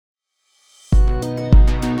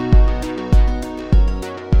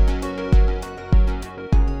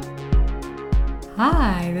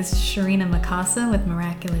Hi, this is Sharina Mikasa with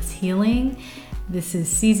Miraculous Healing. This is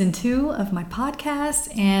season 2 of my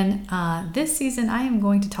podcast, and this season I am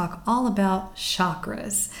going to talk all about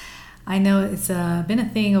chakras. I know it's been a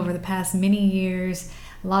thing over the past many years.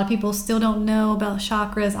 A lot of people still don't know about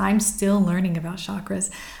chakras. I'm still learning about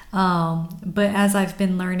chakras. But as I've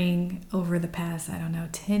been learning over the past,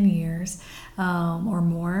 10 years or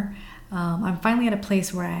more, I'm finally at a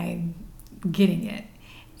place where I'm getting it.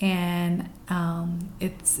 And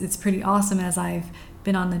it's pretty awesome as I've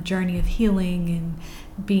been on the journey of healing and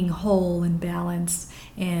being whole and balanced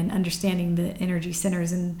and understanding the energy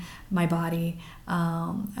centers in my body.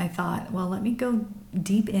 I thought, well, let me go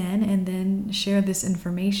deep in and then share this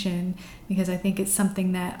information, because I think it's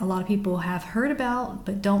something that a lot of people have heard about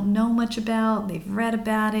but don't know much about. They've read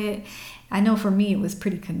about it. I know for me it was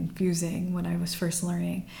pretty confusing when I was first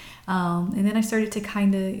learning. And then I started to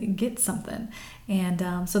kind of get something.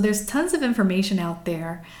 And so there's tons of information out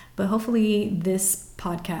there, but hopefully this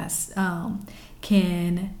podcast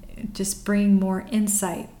can just bring more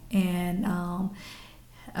insight and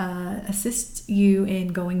assist you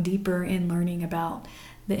in going deeper in learning about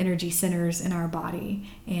the energy centers in our body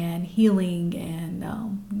and healing and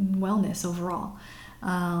wellness overall.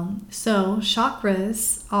 So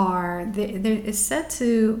chakras are, it's said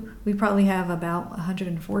we probably have about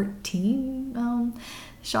 114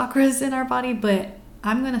 chakras in our body, but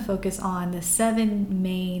I'm going to focus on the 7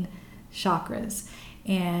 main chakras.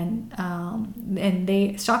 And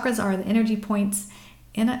chakras are the energy points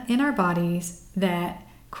in our bodies that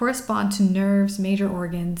correspond to nerves, major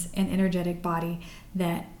organs, and energetic body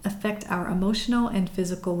that affect our emotional and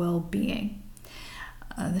physical well-being.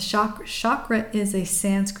 The chakra is a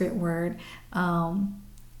Sanskrit word,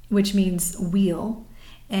 which means wheel,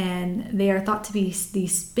 and they are thought to be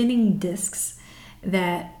these spinning discs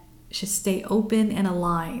that should stay open and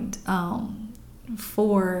aligned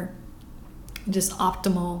for just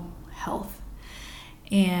optimal health.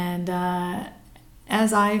 And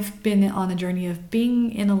as I've been on the journey of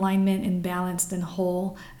being in alignment and balanced and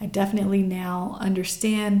whole, I definitely now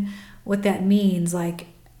understand what that means. Like,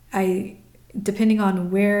 depending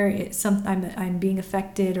on where I'm being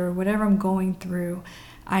affected or whatever I'm going through,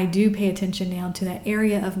 I do pay attention now to that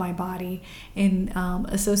area of my body and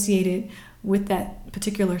associate it with that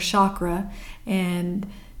particular chakra and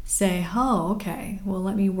say, oh, okay, well,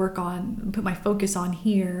 let me put my focus on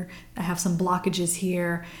here. I have some blockages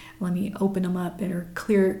here. Let me open them up or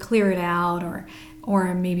clear it out,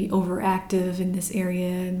 or maybe overactive in this area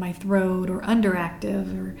in my throat, or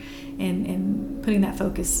underactive, and putting that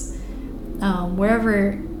focus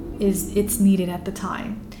wherever it's needed at the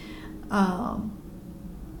time.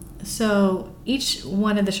 So each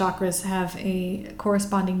one of the chakras have a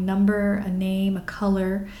corresponding number, a name, a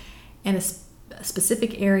color, and a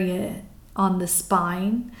specific area on the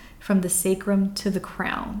spine from the sacrum to the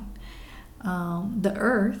crown. The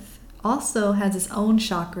earth also has its own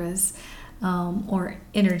chakras or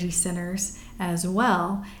energy centers as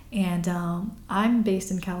well. And I'm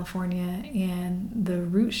based in California, and the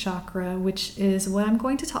root chakra, which is what I'm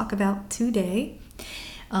going to talk about today,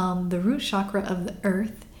 the root chakra of the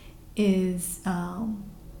earth is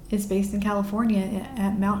based in California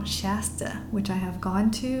at Mount Shasta, which I have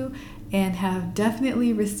gone to and have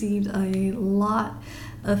definitely received a lot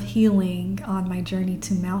of healing on my journey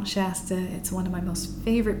to Mount Shasta. It's one of my most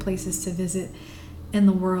favorite places to visit in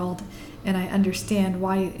the world, and I understand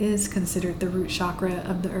why it is considered the root chakra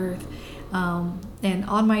of the earth. And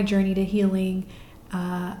on my journey to healing,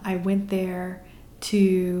 I went there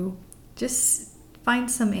to just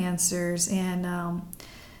find some answers. And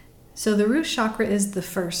so the root chakra is the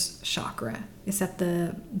first chakra. It's at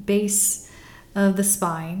the base of the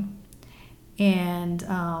spine, and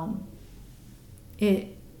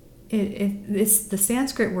it's the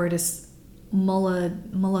Sanskrit word is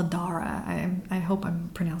Muladhara. I hope I'm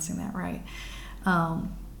pronouncing that right.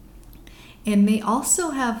 And they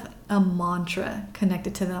also have a mantra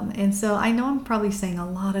connected to them. And so I know I'm probably saying a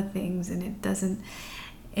lot of things, and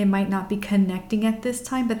it might not be connecting at this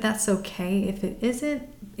time, but that's okay. If it isn't,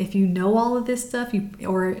 if you know all of this stuff,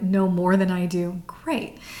 or know more than I do,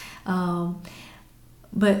 great.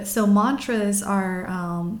 But so mantras are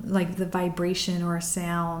like the vibration or a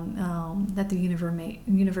sound that the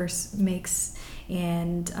universe makes.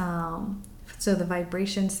 And so the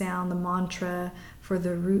vibration sound, the mantra for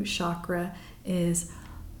the root chakra is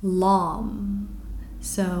Lam.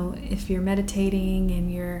 So if you're meditating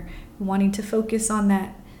and you're wanting to focus on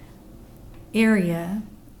that area,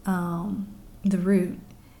 the root,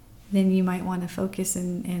 then you might want to focus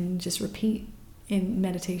and just repeat in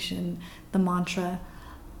meditation the mantra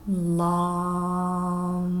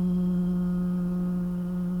Lam.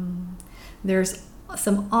 There's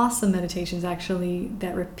some awesome meditations actually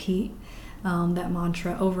that repeat that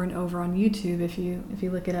mantra over and over on YouTube if you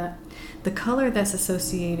look it up. The color that's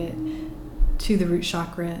associated to the root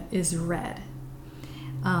chakra is red.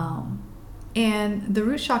 And the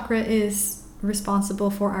root chakra is responsible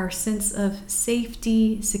for our sense of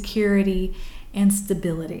safety, security, and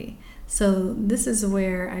stability. So this is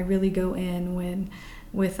where I really go in when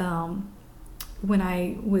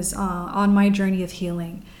I was on my journey of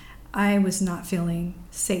healing. I was not feeling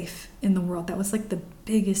safe in the world. That was like the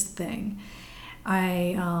biggest thing.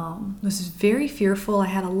 I was very fearful. I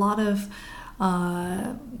had a lot of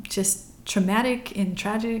just traumatic and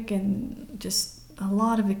tragic and just a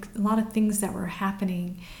lot of things that were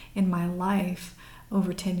happening in my life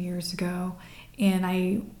over 10 years ago, and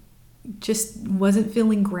I just wasn't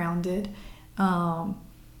feeling grounded.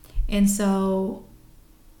 And so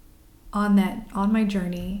on my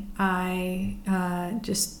journey, I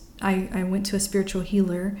went to a spiritual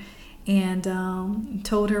healer and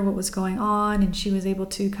told her what was going on, and she was able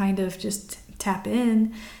to kind of just tap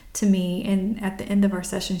in to me. And at the end of our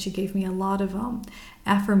session, she gave me a lot of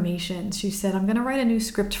affirmations. She said, I'm going to write a new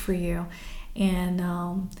script for you,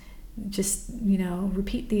 and just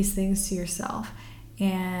repeat these things to yourself.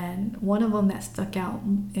 And one of them that stuck out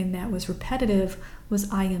and that was repetitive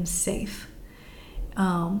was, I am safe.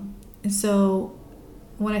 And so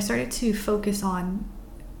when I started to focus on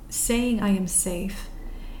saying I am safe,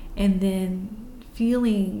 and then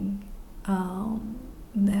feeling,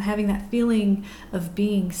 having that feeling of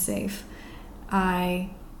being safe,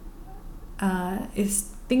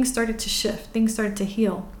 things started to shift, things started to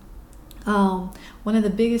heal. One of the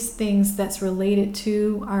biggest things that's related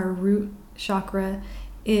to our root chakra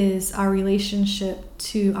is our relationship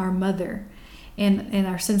to our mother and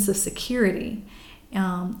our sense of security,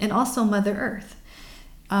 and also Mother Earth.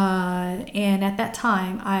 And at that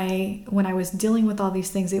time, when I was dealing with all these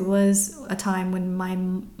things, it was a time when my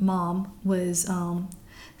mom was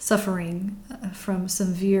suffering from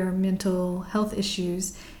severe mental health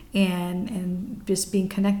issues, and just being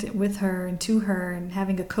connected with her and to her and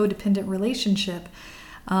having a codependent relationship.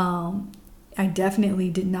 I definitely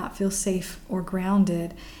did not feel safe or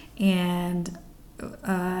grounded, and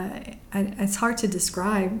it's hard to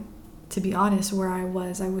describe, to be honest, where I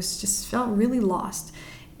was. Just felt really lost.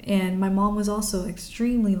 And my mom was also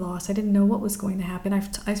extremely lost. I didn't know what was going to happen.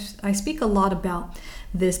 I speak a lot about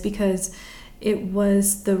this because it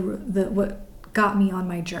was what got me on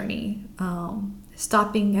my journey.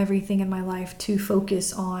 Stopping everything in my life to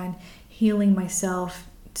focus on healing myself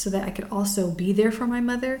so that I could also be there for my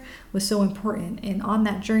mother was so important. And on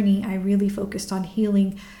that journey, I really focused on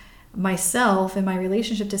healing myself and my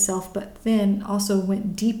relationship to self, but then also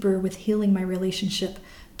went deeper with healing my relationship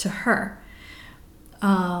to her.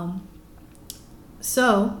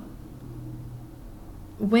 So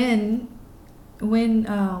when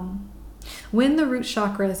the root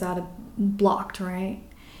chakra is blocked, right,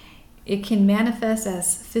 it can manifest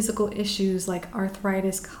as physical issues like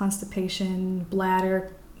arthritis, constipation,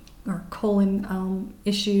 bladder or colon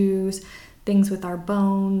issues, things with our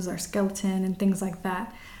bones, our skeleton, and things like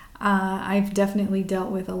that. I've definitely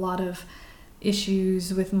dealt with a lot of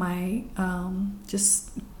issues with my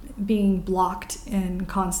just being blocked and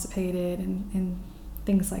constipated and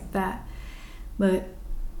things like that. But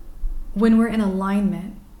when we're in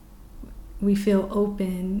alignment, we feel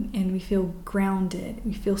open and we feel grounded,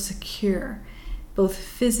 we feel secure, both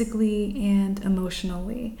physically and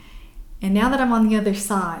emotionally. And now that I'm on the other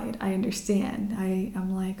side, I understand.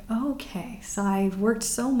 I'm like, okay, so I've worked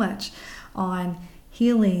so much on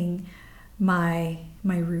healing my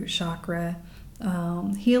root chakra,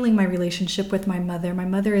 healing my relationship with my mother. My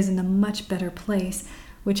mother is in a much better place,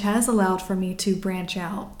 which has allowed for me to branch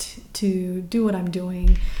out, to do what I'm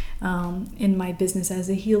doing in my business as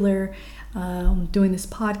a healer, doing this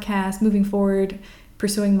podcast, moving forward,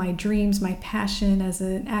 pursuing my dreams, my passion as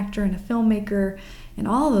an actor and a filmmaker, and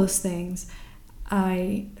all those things.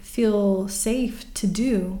 I feel safe to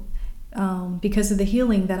do because of the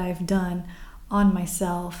healing that I've done on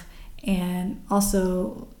myself, and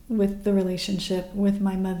also with the relationship with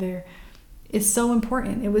my mother is so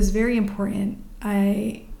important. It was very important.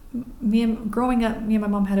 Growing up, me and my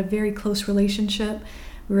mom had a very close relationship.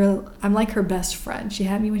 I'm like her best friend. She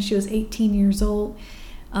had me when she was 18 years old,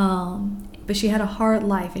 but she had a hard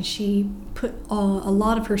life, and she put a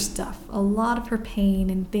lot of her stuff, a lot of her pain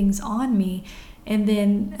and things on me. And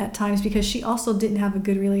then at times, because she also didn't have a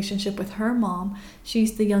good relationship with her mom,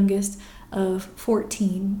 she's the youngest of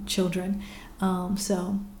 14 children.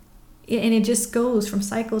 So and it just goes from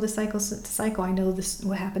cycle to cycle to cycle. I know this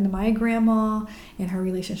what happened to my grandma and her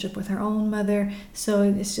relationship with her own mother. So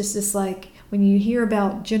it's just this, like, when you hear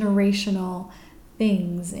about generational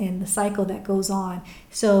things and the cycle that goes on.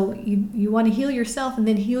 So you want to heal yourself and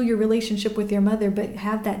then heal your relationship with your mother, but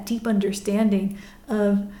have that deep understanding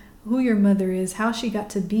of who your mother is, how she got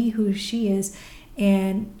to be who she is,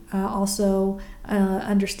 and also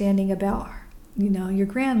understanding about, your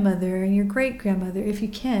grandmother and your great-grandmother. If you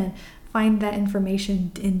can, find that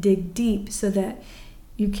information and dig deep so that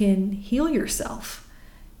you can heal yourself.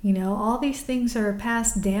 All these things are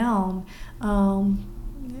passed down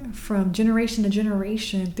from generation to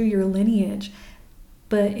generation through your lineage,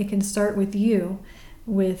 but it can start with you,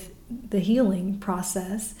 with the healing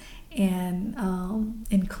process and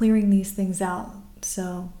clearing these things out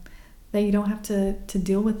so that you don't have to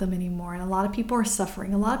deal with them anymore. And a lot of people are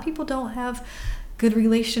suffering. A lot of people don't have good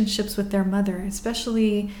relationships with their mother,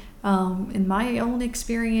 especially in my own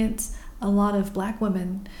experience. A lot of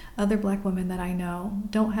other black women that I know,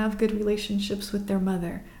 don't have good relationships with their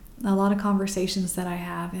mother. A lot of conversations that I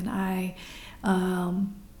have, and I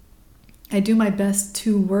do my best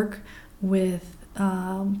to work with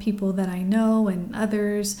people that I know and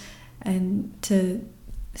others, and to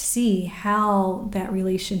see how that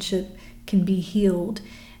relationship can be healed.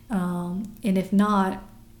 And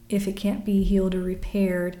if it can't be healed or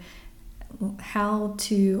repaired, how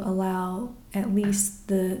to allow at least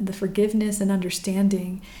the forgiveness and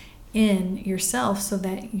understanding in yourself so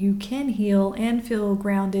that you can heal and feel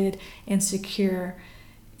grounded and secure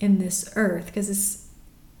in this earth. Because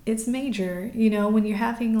it's major, when you're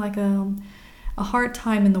having like a hard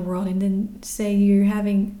time in the world, and then say you're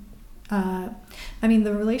having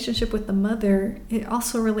the relationship with the mother, it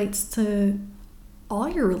also relates to all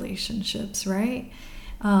your relationships, right?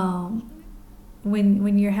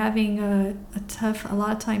 When you're having a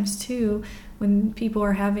lot of times too, when people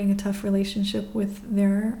are having a tough relationship with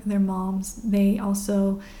their moms, they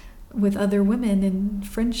also, with other women and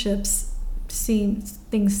friendships, see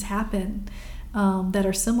things happen that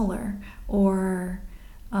are similar, or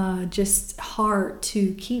just hard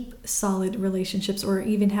to keep solid relationships or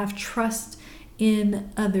even have trust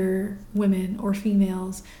in other women or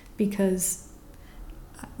females, because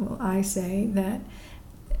I say that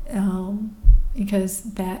because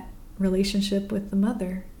that relationship with the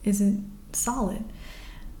mother isn't solid.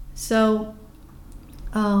 So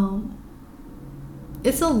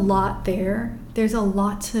it's a lot there. There's a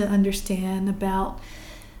lot to understand about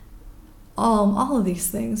all of these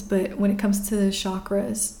things, but when it comes to the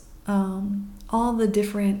chakras, all the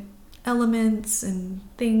different elements and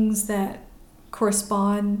things that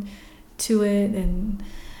correspond to it, and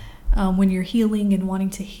when you're healing and wanting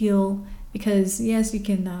to heal, because yes, you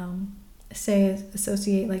can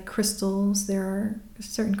associate like crystals. There are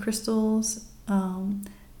certain crystals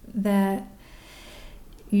that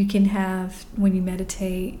you can have when you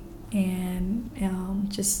meditate, and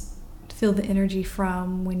just feel the energy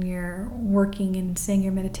from when you're working and saying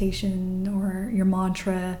your meditation or your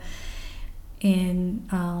mantra, and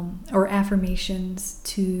or affirmations,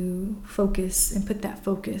 to focus and put that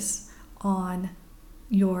focus on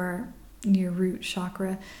your root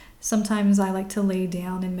chakra. Sometimes I like to lay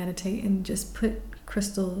down and meditate and just put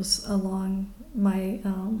crystals along my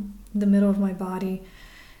the middle of my body,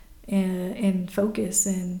 and focus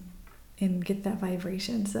and get that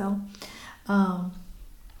vibration. So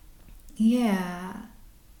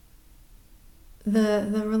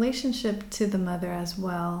the relationship to the mother as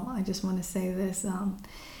well, I just want to say this,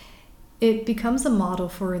 it becomes a model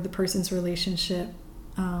for the person's relationship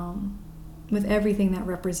with everything that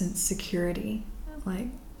represents security, like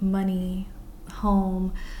money,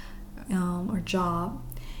 home, or job.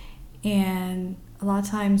 And a lot of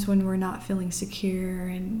times when we're not feeling secure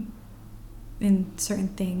in certain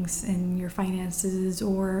things in your finances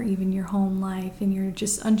or even your home life, and you're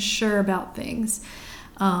just unsure about things,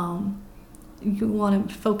 you want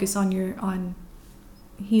to focus on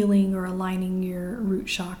healing or aligning your root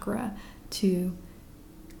chakra to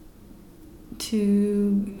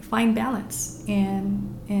find balance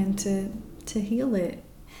and to heal it.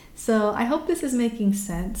 So I hope this is making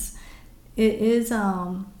sense. It is,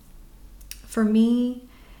 for me,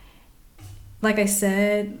 like I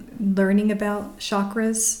said, learning about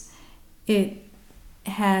chakras, it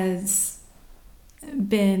has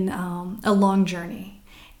been a long journey,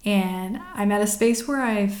 and I'm at a space where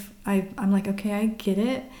I'm like, okay, I get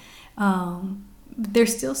it.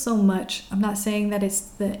 There's still so much. I'm not saying that it's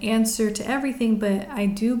the answer to everything, but I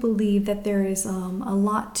do believe that there is a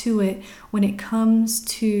lot to it when it comes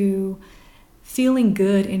to feeling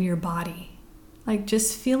good in your body. like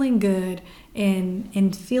just feeling good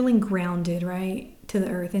and feeling grounded, right, to the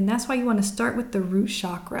earth. And that's why you want to start with the root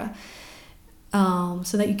chakra,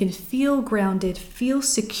 so that you can feel grounded, feel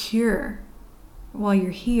secure while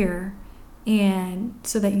you're here, and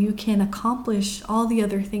so that you can accomplish all the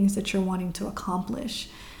other things that you're wanting to accomplish.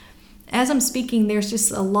 As I'm speaking, there's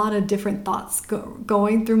just a lot of different thoughts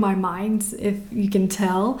going through my mind, if you can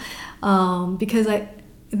tell, because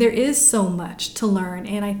there is so much to learn.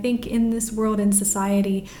 And I think in this world, in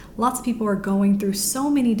society, lots of people are going through so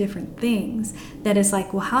many different things that it's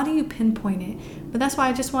like, well, how do you pinpoint it? But that's why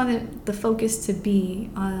I just wanted the focus to be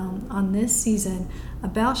on this season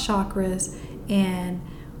about chakras and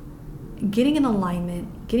getting in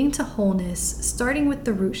alignment, getting to wholeness, starting with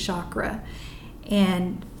the root chakra,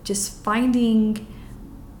 and just finding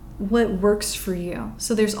what works for you.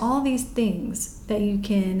 So there's all these things that you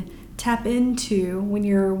can tap into when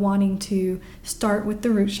you're wanting to start with the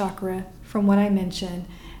root chakra, from what I mentioned,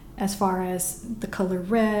 as far as the color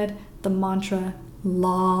red, the mantra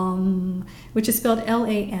Lam, which is spelled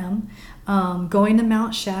Lam, going to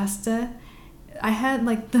Mount Shasta. I had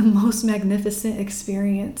like the most magnificent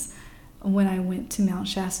experience when I went to Mount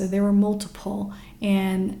Shasta. There were multiple,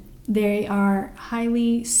 and they are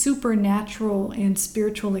highly supernatural and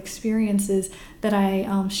spiritual experiences that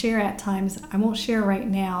I share at times. I won't share right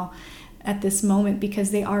now at this moment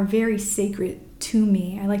because they are very sacred to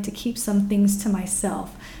me. I like to keep some things to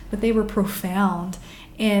myself, but they were profound.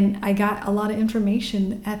 And I got a lot of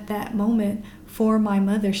information at that moment for my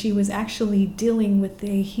mother. She was actually dealing with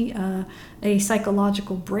a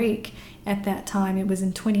psychological break at that time. It was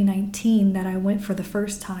in 2019 that I went for the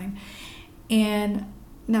first time. And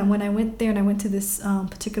now, when I went there and I went to this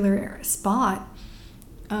particular spot,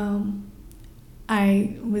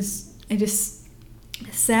 I just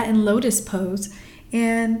sat in lotus pose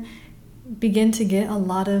and began to get a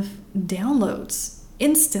lot of downloads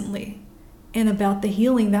instantly and about the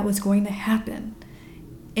healing that was going to happen.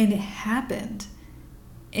 And it happened.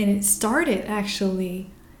 And it started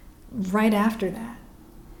actually right after that.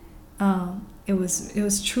 It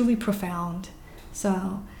was truly profound.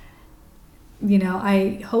 So,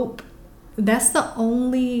 I hope that's the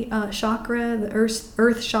only chakra, the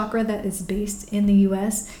Earth Chakra, that is based in the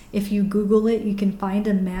U.S. If you Google it, you can find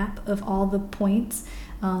a map of all the points.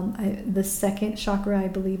 The second chakra, I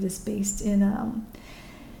believe, is based in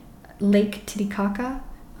Lake Titicaca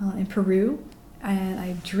in Peru. And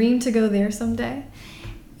I dream to go there someday.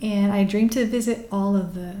 And I dream to visit all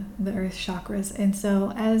of the Earth chakras. And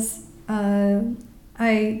so as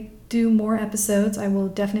I do more episodes, I will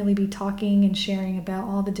definitely be talking and sharing about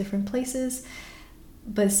all the different places.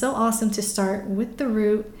 But it's so awesome to start with the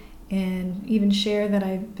root and even share that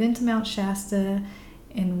I've been to Mount Shasta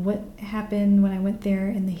and what happened when I went there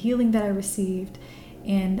and the healing that I received,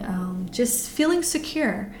 and just feeling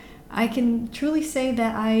secure. I can truly say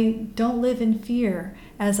that I don't live in fear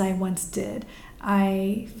as I once did.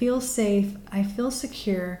 I feel safe. I feel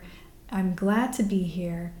secure. I'm glad to be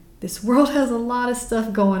here. This world has a lot of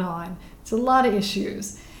stuff going on. It's a lot of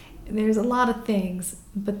issues. There's a lot of things.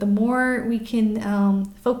 But the more we can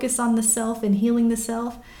focus on the self and healing the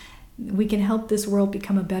self, we can help this world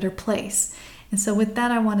become a better place. And so with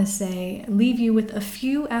that, I want to say, leave you with a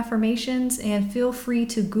few affirmations, and feel free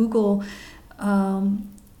to Google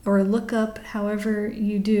or look up, however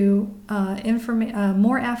you do,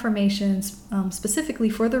 more affirmations specifically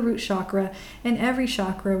for the root chakra and every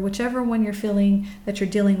chakra, whichever one you're feeling that you're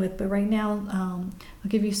dealing with. But right now, I'll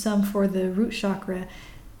give you some for the root chakra.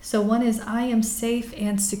 So one is, I am safe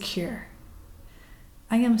and secure.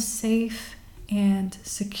 I am safe and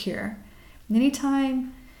secure. And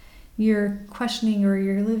anytime you're questioning or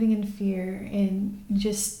you're living in fear and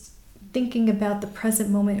just thinking about the present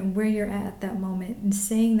moment and where you're at that moment, and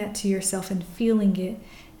saying that to yourself and feeling it,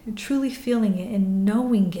 and truly feeling it and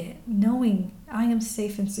knowing I am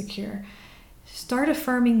safe and secure. Start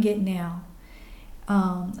affirming it now.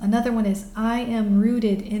 Another one is, I am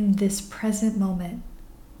rooted in this present moment.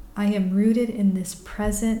 I am rooted in this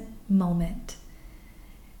present moment.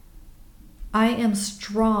 I am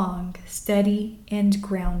strong, steady, and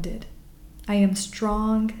grounded. I am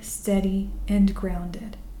strong, steady, and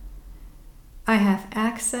grounded. I have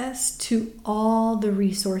access to all the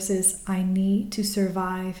resources I need to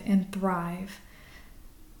survive and thrive.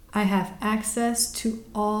 I have access to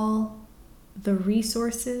all the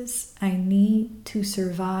resources I need to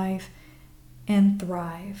survive and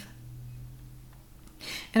thrive.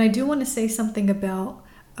 And I do want to say something about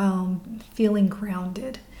feeling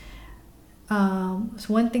grounded. So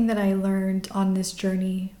one thing that I learned on this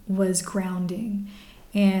journey was grounding.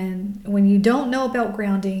 And when you don't know about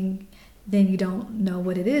grounding, then you don't know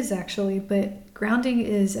what it is actually. But grounding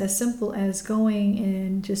is as simple as going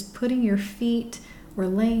and just putting your feet or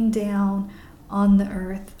laying down on the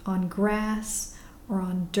earth, on grass or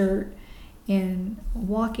on dirt, and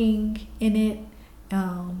walking in it,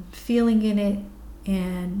 feeling in it,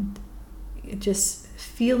 and just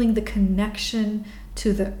feeling the connection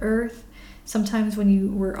to the earth. Sometimes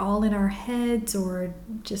when we're all in our heads or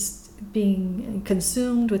just being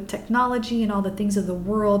consumed with technology and all the things of the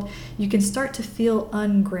world, you can start to feel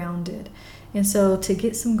ungrounded. And so to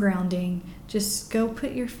get some grounding, just go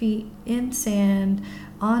put your feet in sand,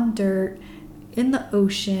 on dirt, in the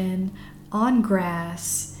ocean, on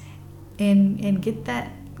grass, and get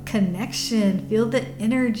that connection. Feel the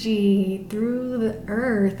energy through the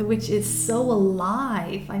earth, which is so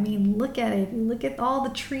alive. I mean, look at it. Look at all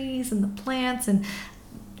the trees and the plants and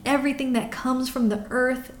everything that comes from the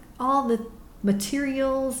earth, all the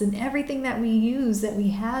materials and everything that we use, that we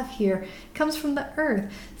have here, comes from the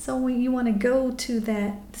earth. So when you want to go to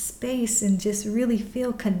that space and just really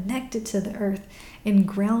feel connected to the earth and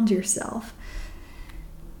ground yourself.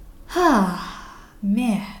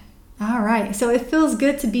 Man. All right. So it feels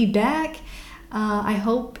good to be back. I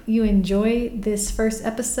hope you enjoyed this first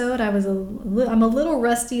episode. I'm a little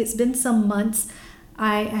rusty. It's been some months.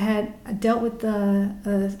 I had dealt with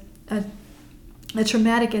a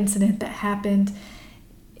traumatic incident that happened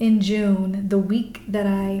in June, the week that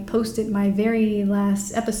I posted my very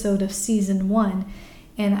last episode of season 1,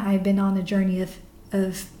 and I've been on a journey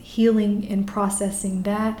of healing and processing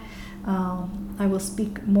that. I will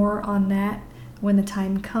speak more on that when the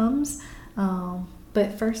time comes.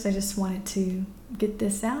 But first, I just wanted to get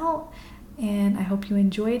this out, and I hope you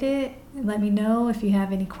enjoyed it. Let me know if you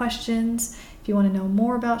have any questions, if you want to know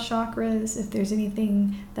more about chakras, if there's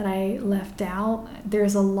anything that I left out.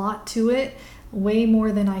 There's a lot to it, way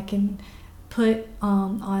more than I can put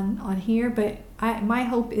on here, but my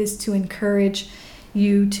hope is to encourage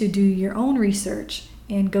you to do your own research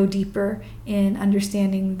and go deeper in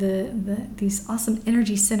understanding these awesome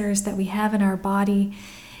energy centers that we have in our body,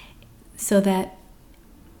 so that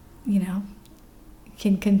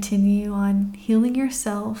can continue on healing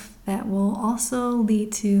yourself. That will also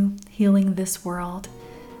lead to healing this world.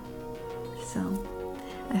 So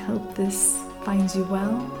I hope this finds you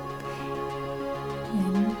well,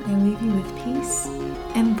 and I leave you with peace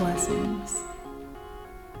and blessings.